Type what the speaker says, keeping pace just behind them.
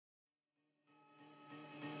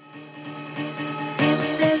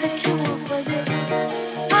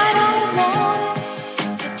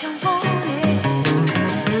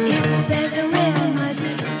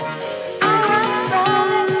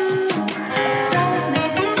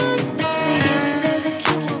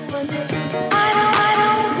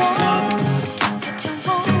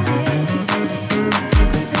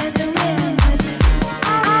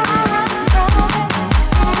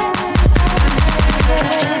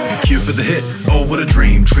shoot for the hit. Oh, what a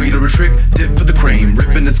dream. Treat or a trick, dip for the cream.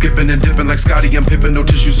 Ripping and skipping and dipping like Scotty and Pippin. No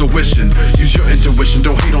tissues or wishing. Use your intuition,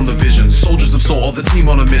 don't hate on the vision. Soldiers of soul, all the team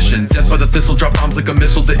on a mission. Death by the thistle, drop bombs like a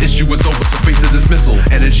missile. The issue is over, so face the dismissal.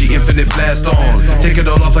 Energy infinite, blast on. Take it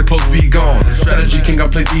all off like clothes be gone. Strategy king, I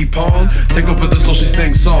play the pawns. Take over the soul, she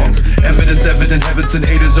sings songs. Evidence evident, heavens and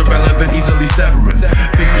haters irrelevant, easily severing.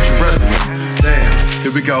 Think with your brethren. Damn,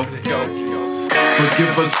 here we go.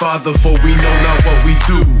 Forgive us, Father, for we know not what we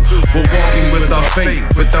do. We're walking with our fate,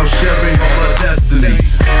 without sharing all our destiny.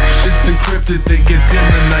 Shit's encrypted, think it's in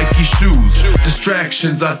the Nike shoes.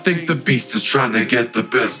 Distractions, I think the beast is trying to get the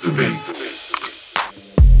best of me.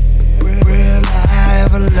 Will I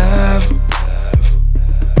ever love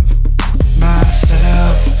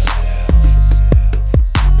myself?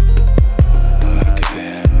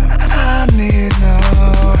 I need no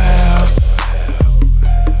help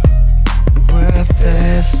with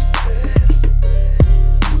this.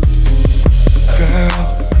 Girl,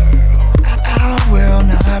 I will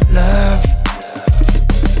not love.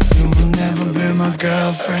 You will never be my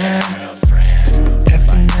girlfriend if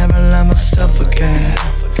I never love myself again.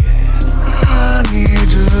 I need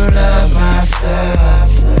to love myself.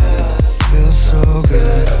 Feels so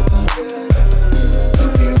good.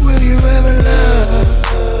 Will you ever love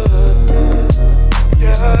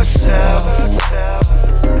yourself?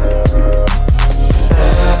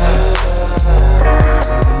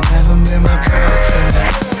 Never been my girlfriend.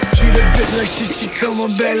 Treat a bitch like she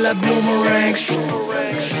coming back like boomerangs.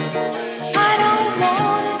 I don't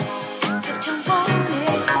want it, I don't want it.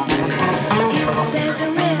 If there's a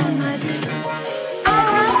remedy, I'll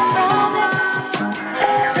run from it.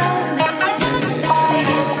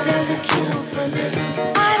 If there's a cure for this,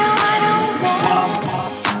 I don't want it, I don't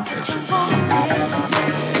want it.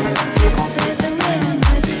 If there's a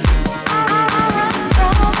remedy, I'll run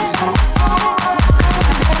from it.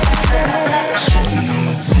 Sitting in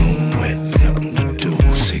my room with nothing to do.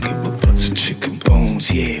 Sick of a bunch of chicken bones,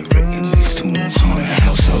 yeah. Written these tunes on the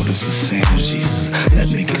household is the same as Jesus. Let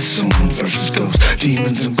me consume versus ghosts,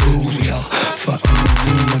 demons and ghouls. We all fucking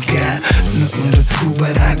in the room. I got nothing to prove,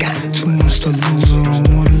 but I got too much to lose. I don't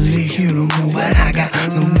wanna live here no more, but I got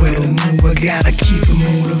nowhere to move. I gotta keep it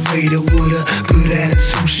motivated with a good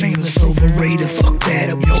attitude. Shameless, overrated, fuck that,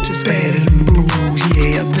 I'm just better than bruised.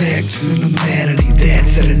 Yeah, back to normality,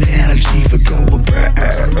 that's an analogy for going bird.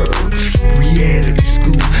 Reality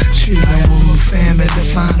school, chillin' with my family,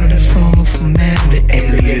 defining it from a formality.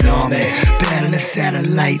 Alien army, battling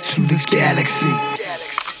satellites through this galaxy.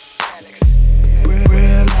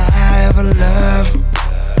 Will I ever love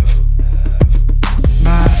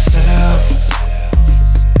myself?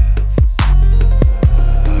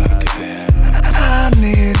 I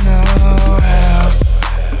need no help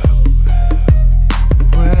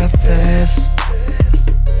with this.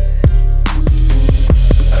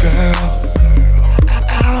 Girl,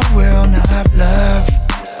 I will not love.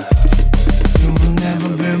 You will never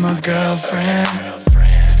be my girlfriend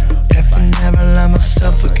if I never love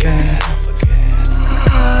myself again.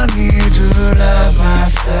 I need to love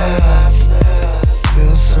myself.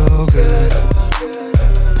 Feels so good.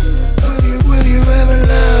 Will you ever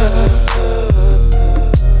love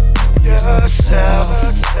yourself?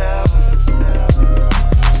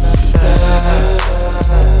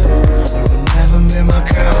 You will never be my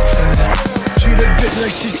girlfriend. Treat a bitch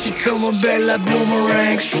like she coming back like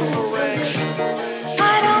boomerangs. I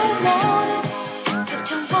don't want it, I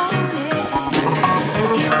don't want it.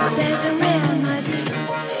 If there's a remedy,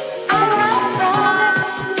 I'll run from it.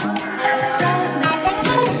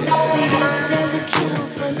 If there's a cure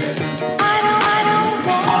for this, I don't want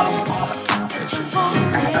it, I don't want it.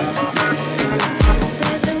 If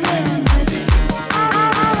there's a remedy, I'll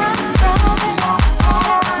run from it.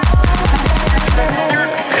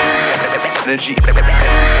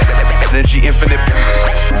 Energy infinite.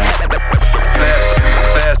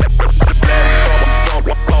 Blast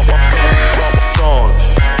on.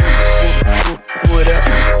 With a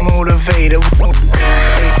motivator,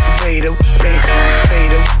 motivator, treat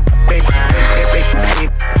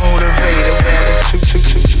a bitch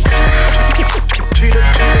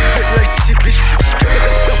like she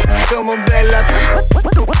coming back like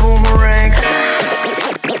boomerangs.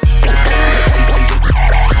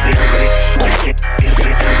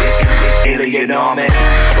 Alien army.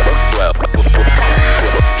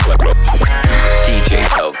 DJ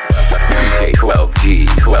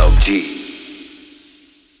 12G.